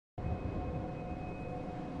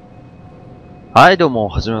はい、どうも、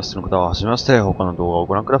はじめましての方は、はじめまして。他の動画を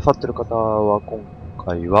ご覧くださっている方は、今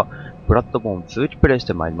回は、ブラッドボーン続きプレイし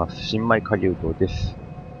てまいります。新米狩人です。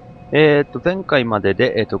前回まで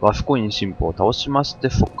で、ガスコイン神父を倒しまして、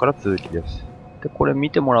そこから続きです。で、これ見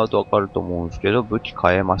てもらうとわかると思うんですけど、武器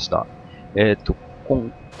変えました。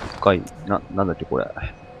今回、なんだっけこれ。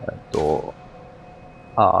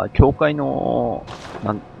教会の、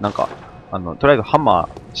なんか、とりあえずハンマ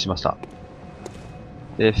ーしました。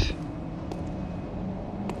です。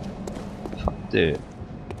さて、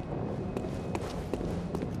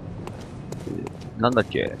なんだっ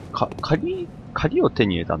け鍵を手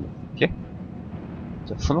に入れたんだっけ。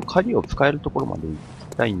じゃあ、その鍵を使えるところまで行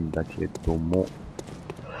きたいんだけども、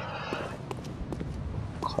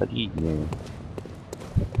鍵ね、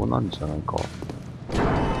ここなんじゃないか。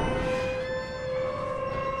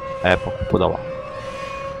やっぱここだわ。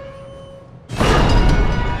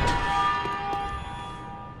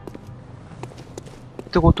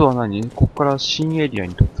ってことは何？ここから新エリア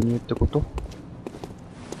に突入ってこと？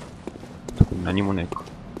特に何もねえか。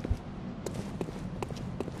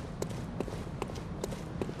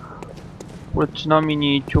これちなみ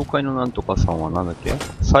に、教会のなんとかさんはなんだっけ？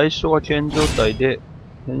最初は剣状態で、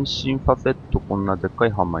変身させっとこんなでっか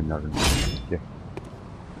いハンマーになるんだっけ？っ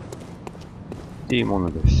ていうも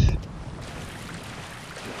のです。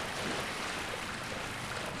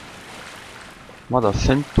まだ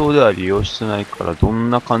戦闘では利用してないからどん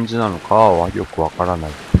な感じなのかはよくわからな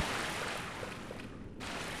い。や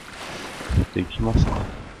っていきますか。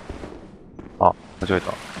あ、間違え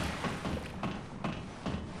た。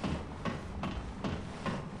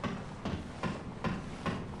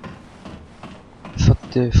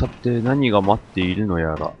さて、何が待っているのや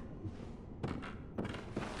ら。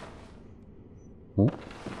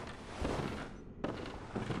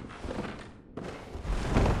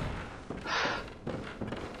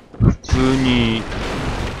普通に、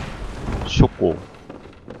書庫。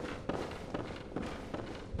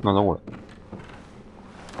なんだこれ。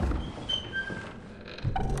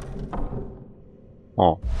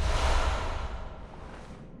ああ。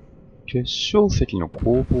結晶石の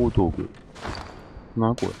工房道具。な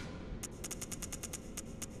にこれ。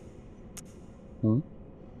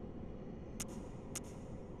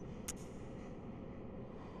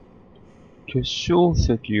結晶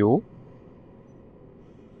石を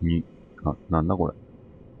なんだこれ。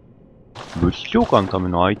武器強化のため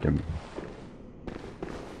のアイテム。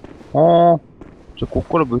ああ。じゃあ、こ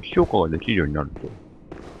こから武器強化ができるようになると。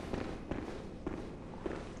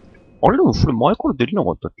あれでもそれ前からできな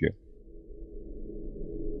かったっけ？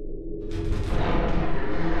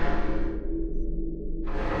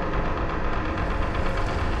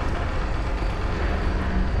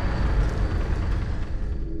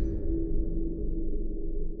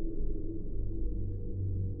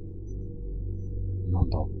なん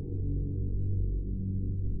だ？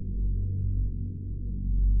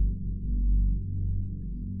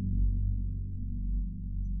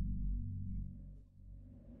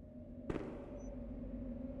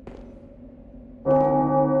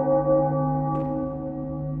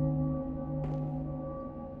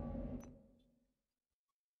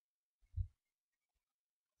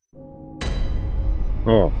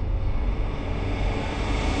うん。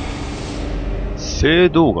聖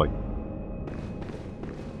堂街。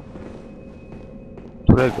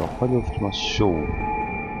とりあえず明かりをつけましょう。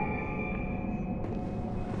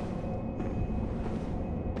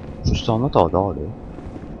そしてあなたは誰？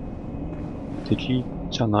敵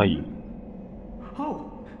じゃない。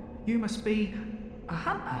Oh, you must be a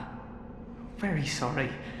hunter. Very sorry.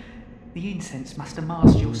 The incense must have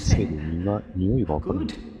masked your せいで scent. 匂いがわかる。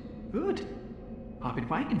Good, good. I've been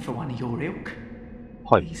waiting for one of your ilk.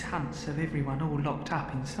 はい。These hunts have everyone all locked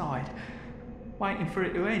up inside, waiting for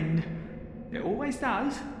it to end. It always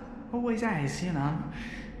does, always has, you know,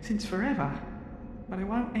 since forever. But it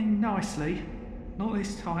won't end nicely, not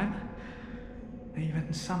this time.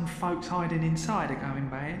 Even some folks hiding inside are going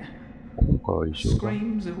bad. 今回は異常だ。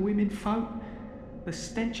 Screams of women folk, the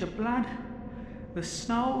stench of blood, the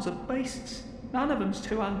snarls of beasts. None of them's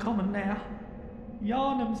too uncommon now.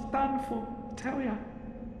 Yarnum's done for, I tell ya.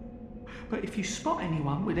 But if you spot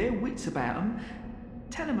anyone with their wits about them,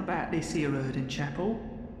 tell them about this here Erden Chapel.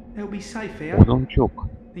 They'll be safe here. 保存強化。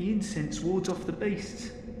 The incense wards off the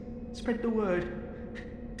beasts. Spread the word.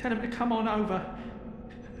 Tell them to come on over.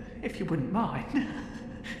 If you wouldn't mind.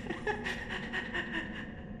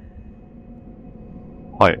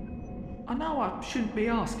 はい。 I know I shouldn't be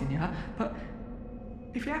asking you, but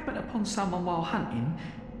if you happen upon someone while hunting,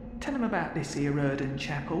 tell them about this here Erden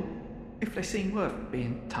Chapel. If they seem worth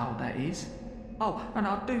being told, that is. Oh, and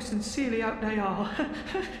I do sincerely hope they are.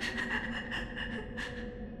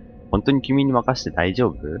 本当に君に任せて大丈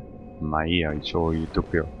夫？まあいいや、一応言っと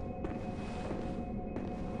くよ。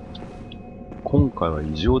今回は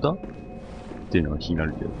異常だっていうのが気にな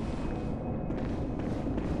るけど。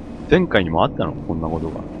前回にもあったの？こんなこと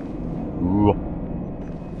が。うわ。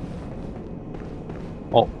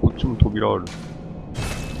あ、こっちも扉ある。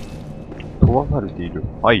飛ばされている。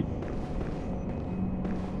はい。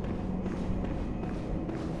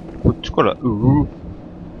こっちから、あれ、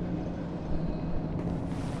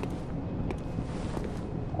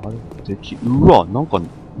うわ、なんか、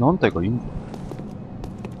何体かいんの？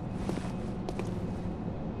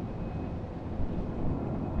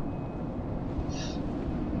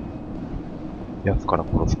やつから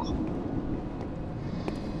殺すか。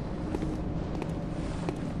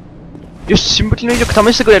よし、新武器の威力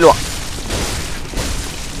試してくれるわ。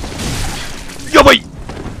やばい！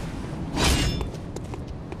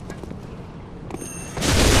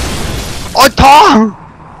あった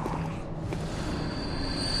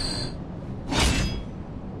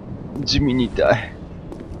ー！地味に痛い。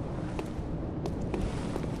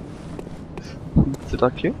こいつだ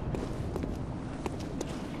け？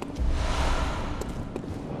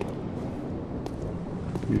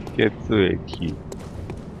輸血液。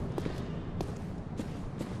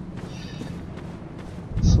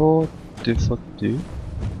さてさて。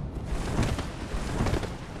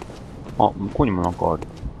あ、向こうにもなんかある。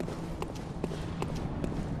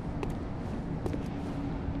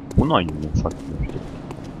来ないよね、さっきの人。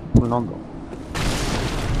これなんだ？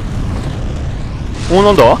お、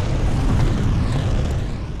なんだ？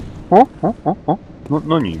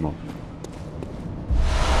何今？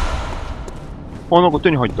あ、なんか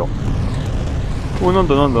手に入った。お、なん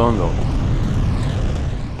だ。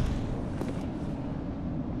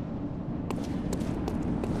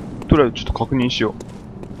とりあえずちょっと確認しよう。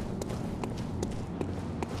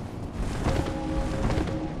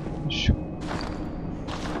よいしょ。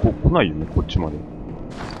来ないよね、こっちまで。違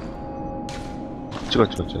う。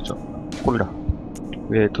これだ。ト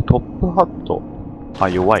ップハット。あ、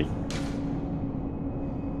弱い。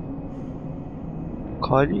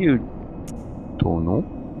狩人の？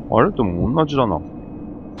あれでも同じだな。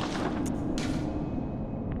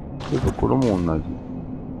これも同じ。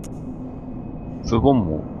ズボン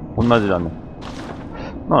も同じだね。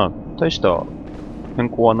まあ、大した変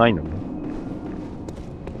更はないのね。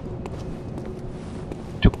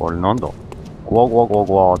てか、あれなんだ？ゴ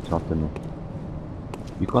ワってなってんの。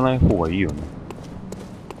行かない方がいいよね。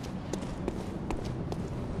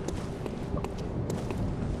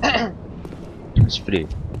スプレー。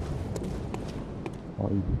あ、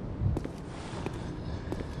いい。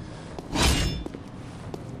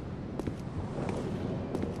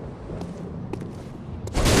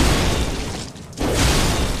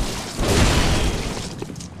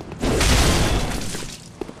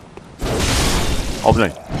危な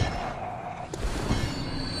い。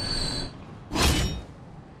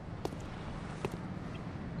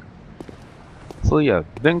そういや、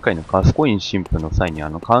前回のガスコイン神父の際に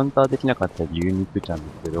カウンターできなかった理由についてなんで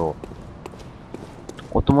すけど、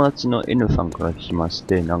お友達の N さんから聞きまし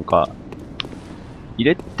て、なんか、入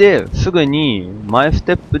れてすぐに前ス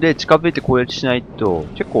テップで近づいて攻撃しないと、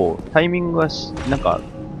結構タイミングがなんか、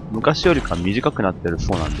昔よりか短くなってる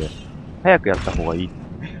そうなんで、早くやった方がいい。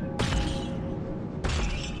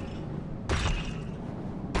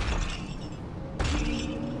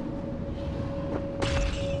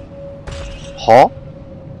は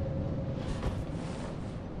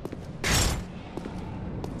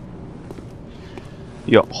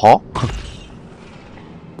いや、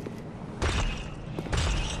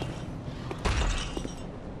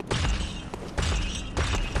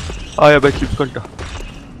あ、やばい、気づかれた。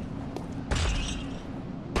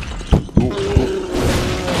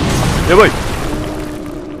やばい。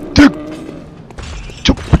びっ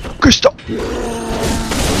くりした。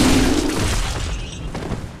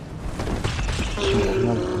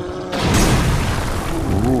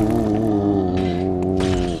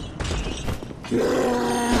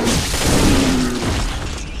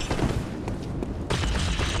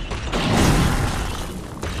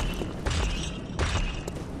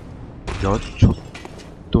いや、ちょっ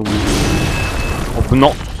と、危な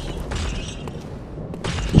っ。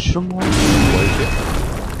後ろ回りに湧いて。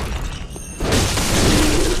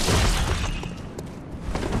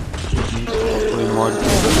これ回りて。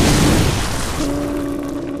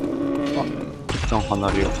あ、一旦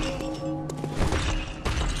離れよう。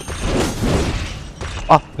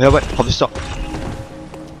あ、やばい、外した。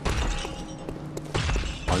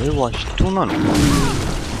あれは人なのか？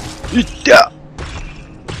いって！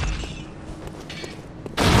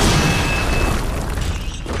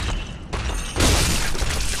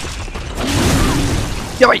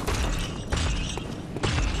やばい。危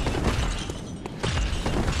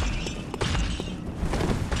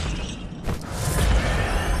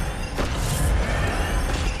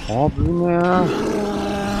ねえ。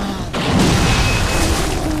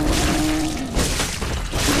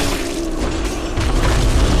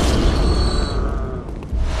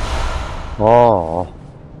ああ。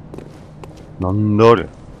なんだあれ。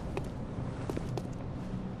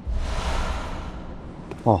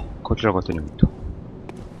あ、こちらが手に入った。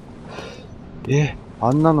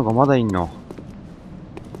あんなのがまだいんの。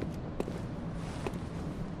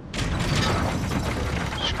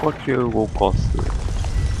仕掛け動かす。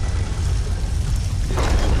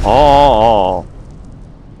ああ。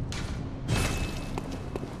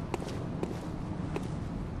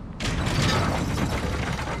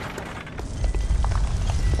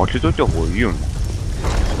開けといた方がいいよね。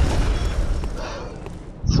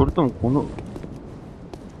それともこの、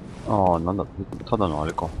ああ、なんだ、ただのあ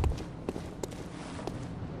れか。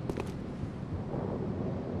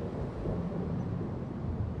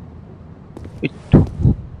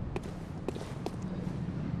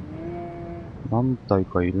何体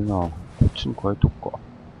かいるな。こっちに変えとくか。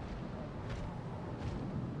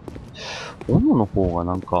斧の方が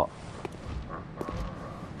なんか、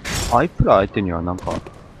アイプラ相手にはなんか、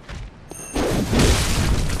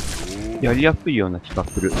やりやすいような気が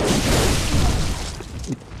する。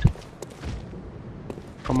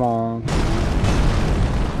カモン。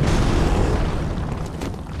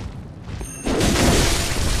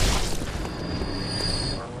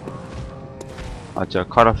あ、じゃあ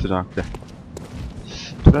カラスじゃなくて。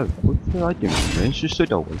とりあえずこいつのアイテム練習しとい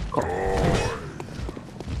た方がいいか。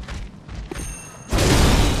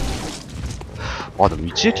あ、でも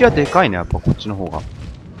一撃はでかいね、やっぱこっちの方が。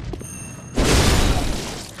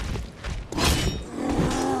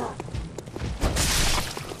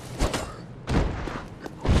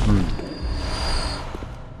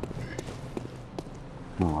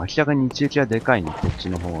うん。明らかに一撃はでかいね、こっち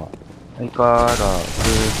の方が。相変わらず。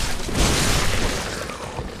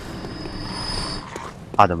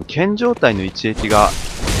あ、でも剣状態の一撃が、ち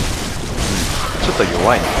ょっと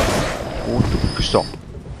弱いね。おっと、びっくりした。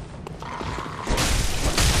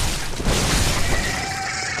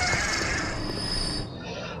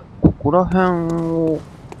ここら辺を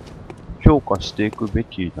強化していくべ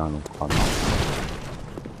きなのかな。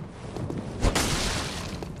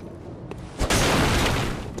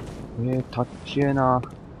たっけえな。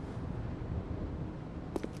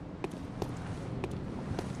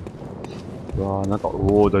うわー、なんか、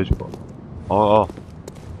おー、大丈夫か。ああ。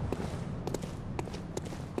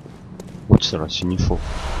落ちたら死にそう。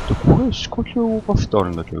で、これ仕掛けを動かすってある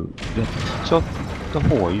んだけど、やっちゃった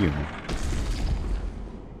方がいいよね。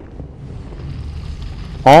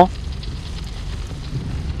あ？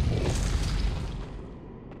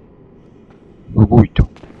動いた。こ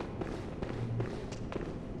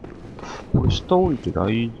れ下降りて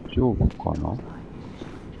大丈夫かな？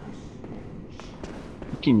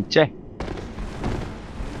一気に行っちゃえ。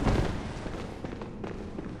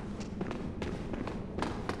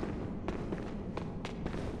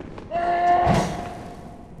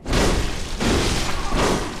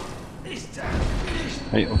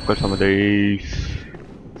はい、お疲れ様でーす。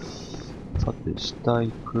さて、下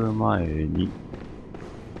行く前に、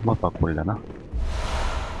またこれだな。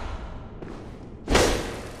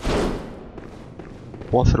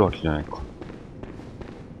壊せるわけじゃないか。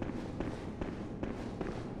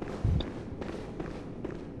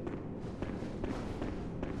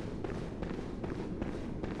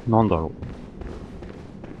なんだろ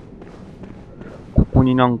う。ここ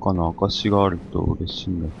になんかの証があると嬉しい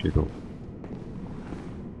んだけど。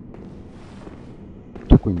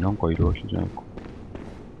特になんかいるわけじゃないか。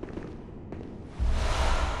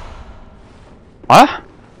あ？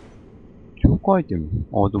強化アイテム？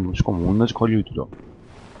あ、でもしかも同じ狩人だ。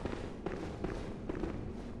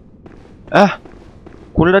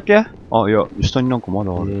これだけ？あ、いや、下になんかま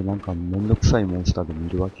だある。なんかめんどくさいモンスターでもい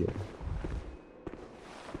るわけよ。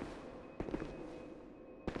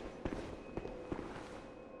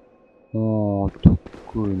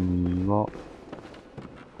特には、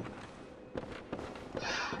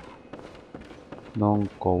なん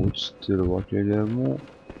か落ちてるわけでも、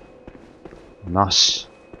なし。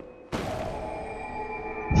さ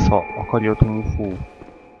あ、明かりを灯そう。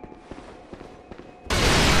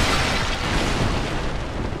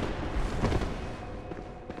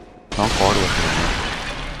なんかあるわけだ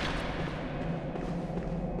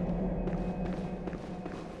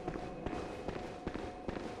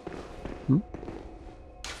ね。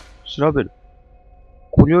調べる。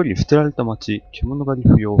これより捨てられた町、獣狩り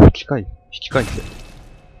不要、引き返せ。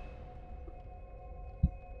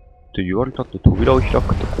って言われたって扉を開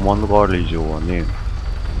くってコマンドがある以上はね。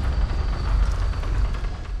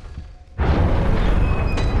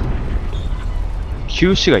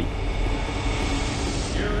旧市街。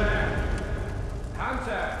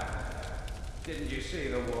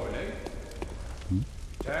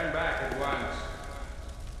Turn back at once.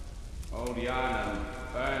 Old Yarnum,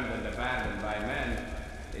 burned and abandoned by men,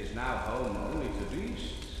 is now home only to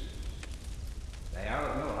beasts. They are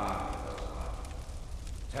of no harm to those alive.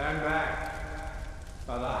 Turn back,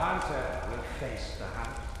 for the hunter will face the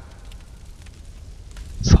hunt.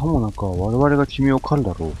 さもなくは我々が君を狩る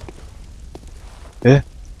だろう。え？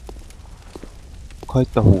帰っ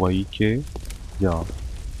た方がいい系？じゃあ。っ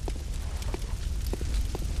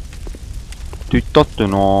て言ったって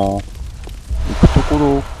なぁ。行くとこ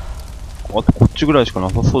ろ、あとこっちぐらいしかな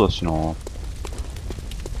さそうだしな。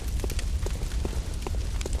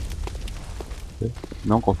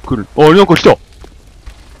なんか来る。あ、なんか来た！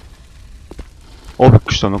あ、びっ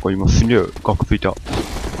くりした。なんか今すげえガクついた。おう。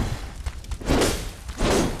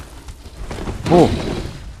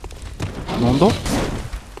なんだ？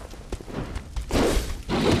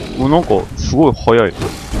もうなんかすごい速い。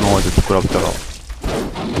今までと比べたら。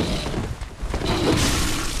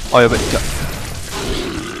あ、やばい、痛い。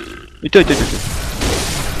痛い痛い痛い痛い。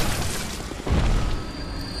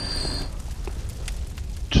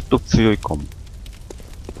ちょっと強いかも。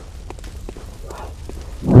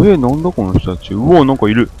なんだこの人たち。うわ、なんか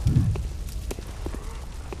いる。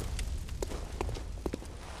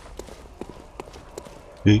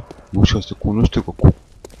もしかしてこの人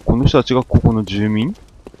たちがここの住民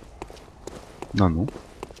なの？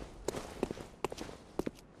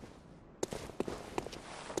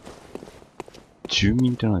住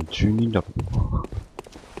民って何？住人だろ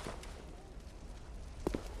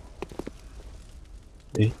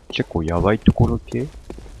結構やばいところ系？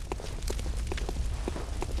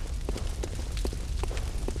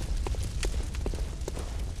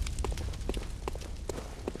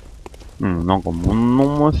うん、なんか物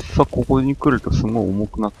もさ、ここに来るとすごい重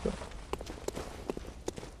くなっ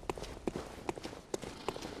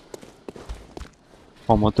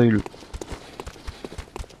た。あ、またいる。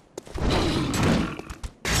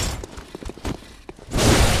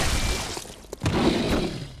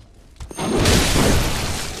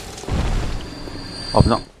危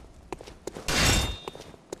な。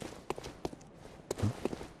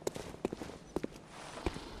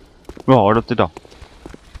うわ、洗ってた。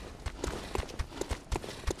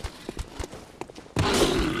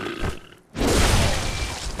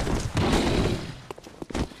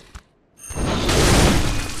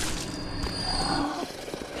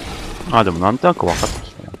あ、でもなんとなく分かって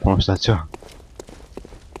きたな、この人たちは。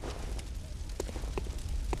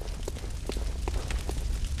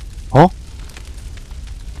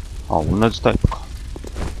同じタイプか。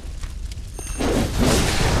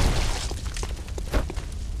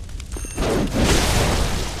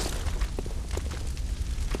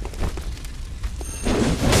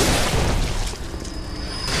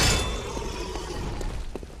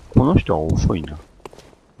この人は遅いな。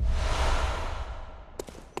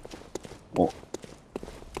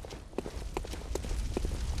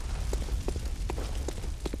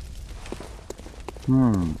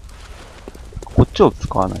こっちを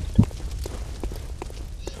使わないと。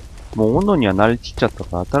もう温度には慣れきっちゃった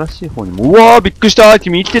から、新しい方にも。うわー、びっくりしたー！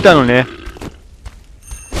君生きてたのね。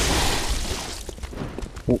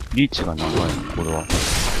リーチが長いな、これは。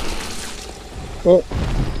こ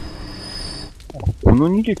の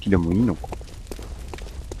2撃でもいいのか。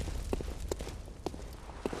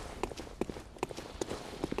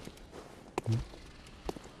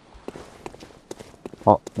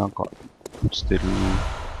なんか、落ちてる。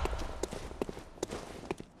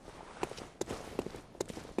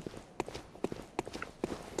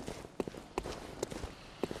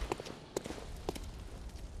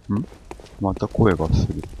また声がす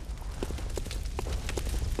る。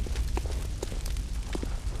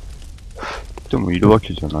でもいるわ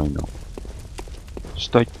けじゃないな。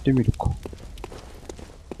下行ってみるか。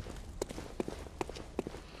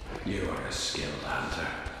You are a skilled hunter,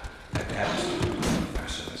 adept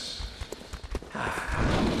merciless. I've come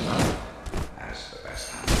to love as the best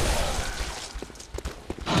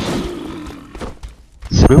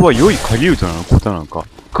hunter. それは良い狩人なのことなんか。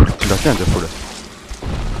こっちだけなんだよ、それ。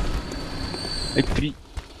はい、プリ。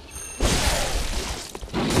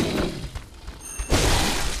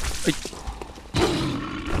はい。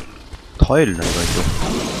耐えるな、意外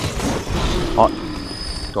と。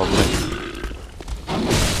危な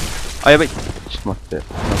い。やばい。ちょっと待って。間違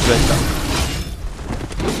え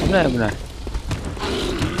た。危ない、危ない。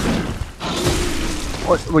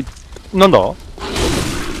おい、なんだ？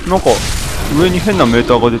なんか、上に変なメー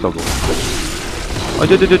ターが出たぞ。あ、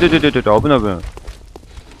危ない危ない。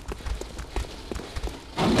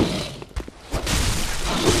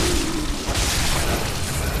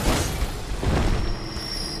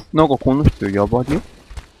なんかこの人やばり？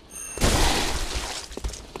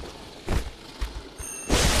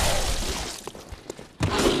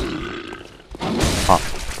あ。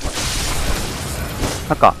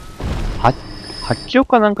なんか、発狂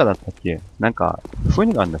かなんかだったっけ？なんか、そうい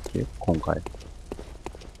うのがあるんだっけ今回。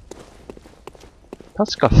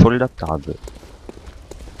確かそれだったはず。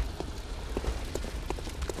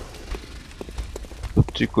どっ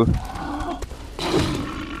ち行く？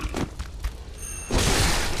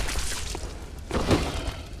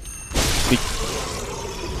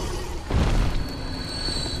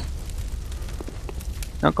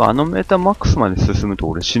なんかあのメーターマックスまで進むと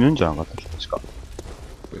俺死ぬんじゃなかったっけ確か。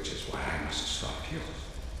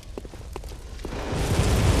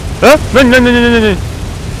え？なに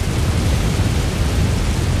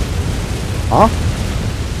あ？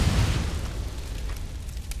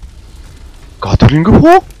ガトリング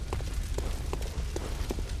砲？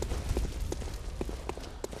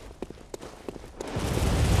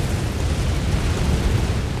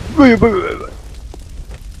やばい。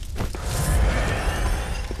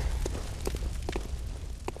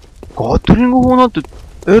ガトリング砲なんて、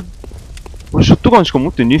俺ショットガンしか持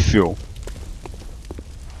ってねえっすよ。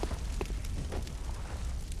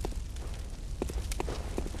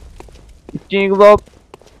一気に行くぞ。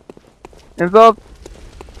行くぞ。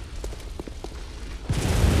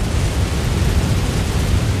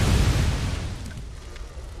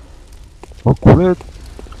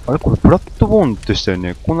あ、これブラッドボーンでしたよ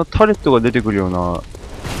ね。こんなタレットが出てくるような。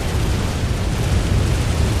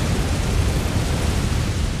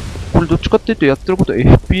これどっちかっていうとやってること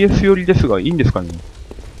FPS 寄りですが、いいんですかね。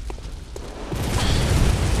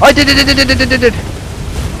あ、いて。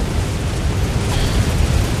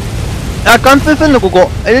あ、貫通すんのここ。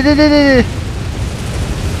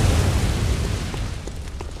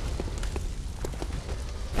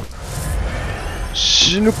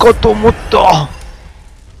死ぬかと思った。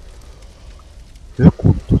こ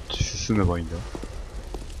れどっち進めばいいんだ？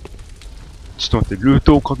ちょっと待って、ルー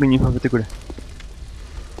トを確認させてくれ。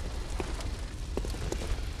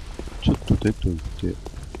ちょっと出といて。出て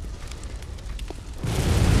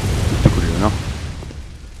くるよな。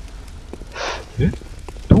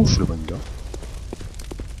どうすればいいんだ？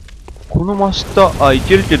この真下、あ、い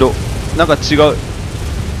けるけど、なんか違う。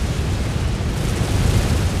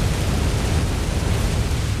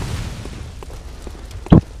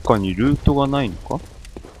どっかにルートがないのか？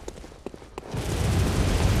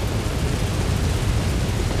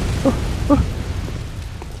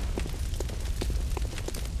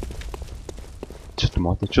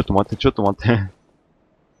ちょっと待って。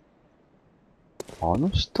あ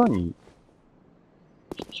の下に、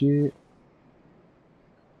行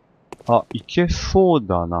けそう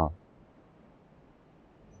だな。行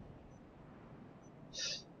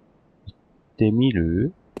ってみ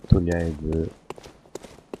る？とりあえず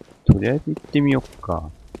行ってみよっか。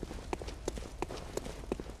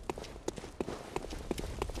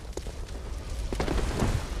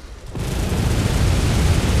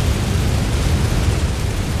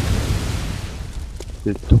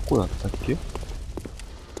で、どこだったっけ？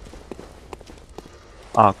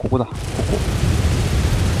あ、ここだ。ここ。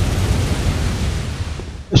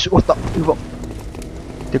よし、終わった。うわ。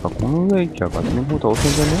てか、この上行きゃガチの方倒せ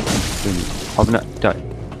んじゃね？普通に。危ない。痛い。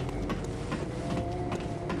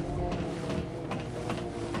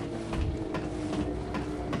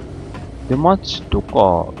出待ちと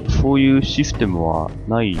か、そういうシステムは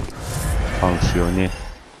ないなんすよね。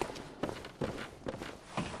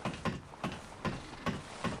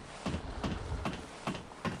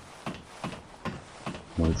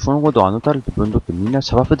もう、そのことあのタレットぶんどってみんな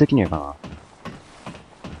シャバフできねえか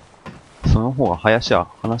な。その方が話は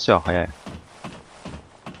早い。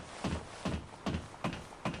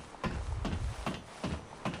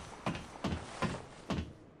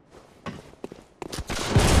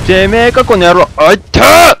てめえかこの野郎。あいったー！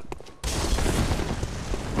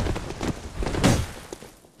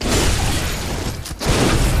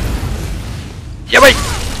やばい！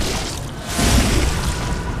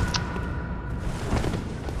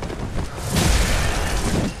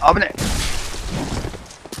危ねえ。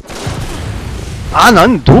あ、ど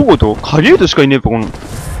ういうこと？狩人しかいねえ、この。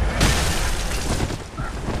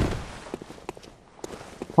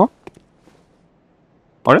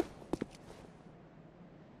あれ？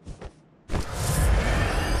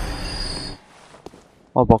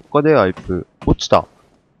あ、ばっかであいつ。落ちた。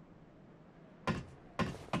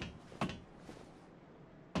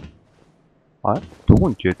あれどこ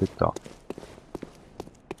に消えてった？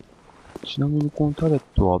ちなみにこのタレッ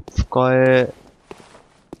トは使え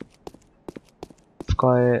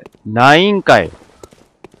ないんかい。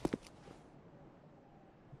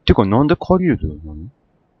てかなんで狩人な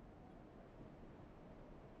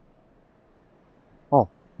の？あ、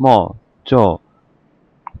まあ、じゃあ、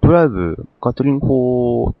とりあえず、ガトリン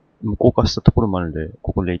砲を無効化したところまでで、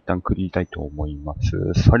ここで一旦区切りたいと思いま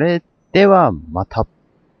す。それでは、また。